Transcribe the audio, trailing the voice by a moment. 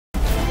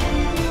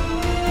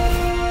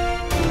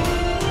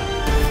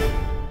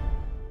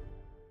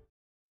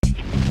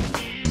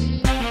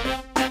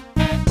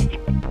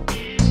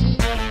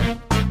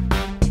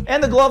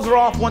And the gloves are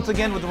off once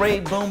again with Ray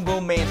Boom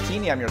Boom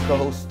Mancini. I'm your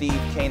co-host Steve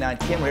K9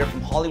 Kim. We're here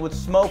from Hollywood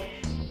Smoke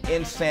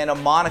in Santa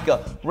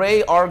Monica.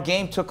 Ray, our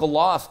game took a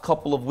loss a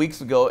couple of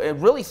weeks ago.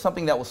 Really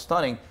something that was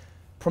stunning.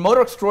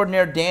 Promoter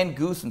extraordinaire Dan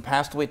Goossen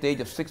passed away at the age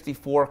of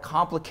 64,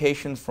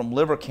 complications from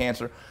liver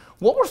cancer.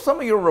 What were some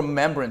of your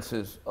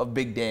remembrances of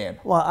Big Dan?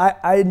 Well,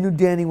 I knew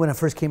Danny when I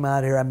first came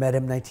out here. I met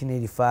him in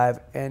 1985,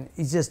 and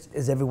he's just,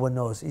 as everyone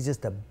knows, he's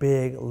just a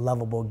big,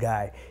 lovable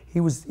guy. He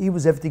was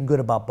everything good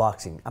about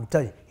boxing. I'm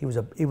telling you,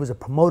 he was a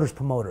promoter's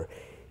promoter.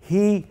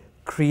 He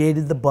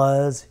created the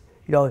buzz.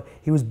 You know,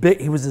 he was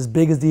big. He was as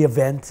big as the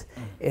event,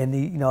 and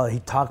he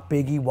talked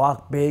big, he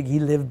walked big,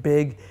 he lived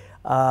big.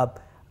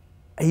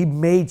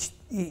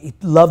 He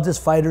loved his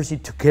fighters. He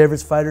took care of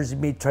his fighters.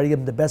 He tried to give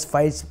them the best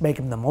fights, make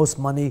them the most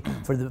money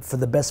for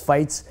the best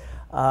fights.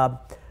 I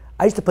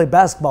used to play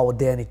basketball with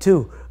Danny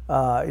too.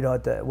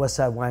 At the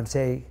Westside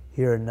YMCA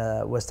here in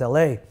West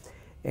LA,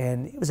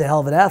 and he was a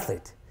hell of an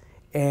athlete.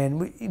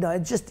 And he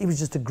was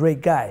just a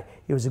great guy.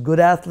 He was a good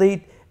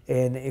athlete,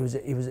 and he was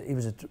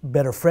a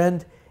better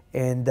friend,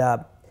 and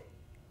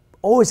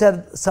always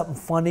had something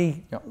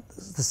funny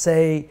to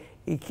say.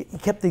 He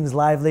kept things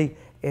lively.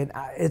 And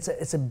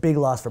it's a big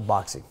loss for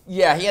boxing.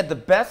 Yeah, he had the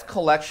best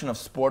collection of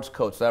sports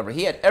coats ever.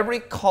 He had every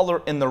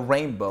color in the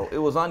rainbow. It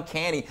was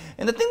uncanny.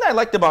 And the thing that I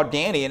liked about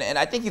Danny, and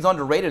I think he's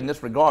underrated in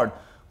this regard,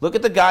 look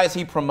at the guys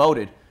he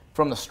promoted.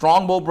 From the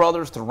Strongbow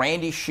brothers to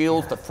Randy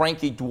Shields to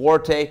Frankie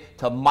Duarte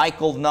to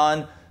Michael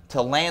Nunn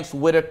to Lance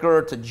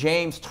Whitaker to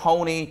James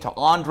Toney to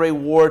Andre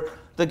Ward.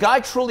 The guy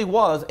truly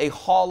was a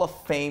Hall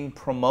of Fame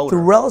promoter.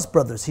 The Rels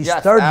brothers, he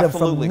started them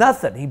from absolutely.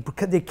 nothing.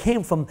 They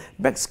came from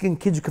Mexican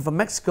kids who came from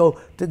Mexico,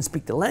 didn't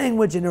speak the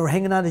language, and they were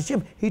hanging out in his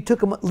gym. He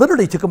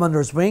literally took them under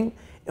his wing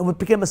and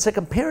became a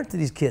second parent to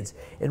these kids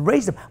and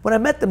raised them. When I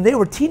met them, they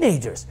were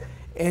teenagers.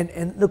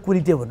 And look what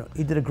he did with them.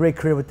 He did a great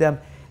career with them.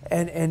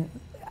 He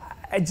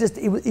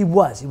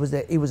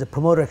was a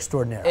promoter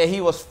extraordinaire. He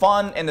was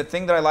fun, and the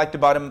thing that I liked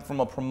about him from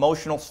a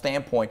promotional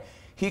standpoint,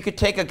 he could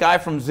take a guy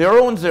from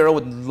 0-0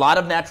 with a lot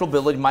of natural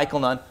ability, Michael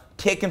Nunn,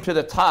 take him to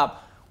the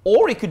top,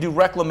 or he could do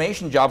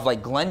reclamation jobs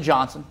like Glenn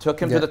Johnson, took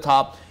him to the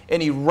top,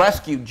 and he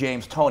rescued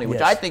James Toney,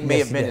 which I think may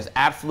have been his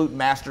absolute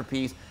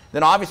masterpiece.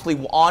 Then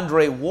obviously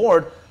Andre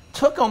Ward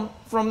took him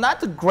from not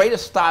the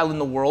greatest style in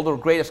the world or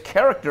greatest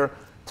character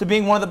to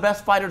being one of the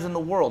best fighters in the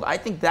world. I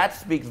think that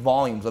speaks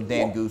volumes of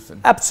Dan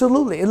Goossen.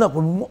 Absolutely. And look,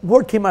 when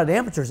Ward came out of the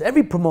amateurs,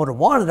 every promoter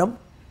wanted him.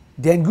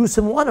 Dan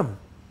Goossen won him.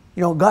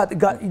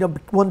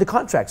 Won the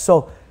contract.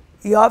 So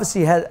he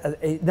obviously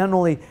had not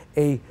only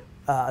a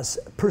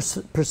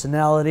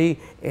personality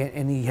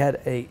and he had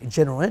a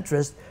general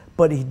interest,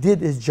 but he did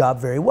his job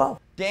very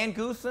well. Dan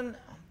Goossen,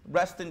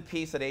 rest in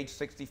peace at age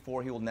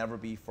 64. He will never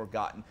be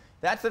forgotten.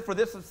 That's it for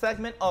this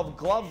segment of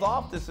Gloves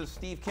Off. This is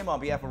Steve Kim on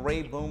behalf of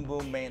Ray Boom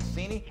Boom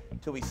Mancini.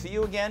 Till we see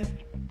you again,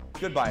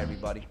 goodbye,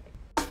 everybody.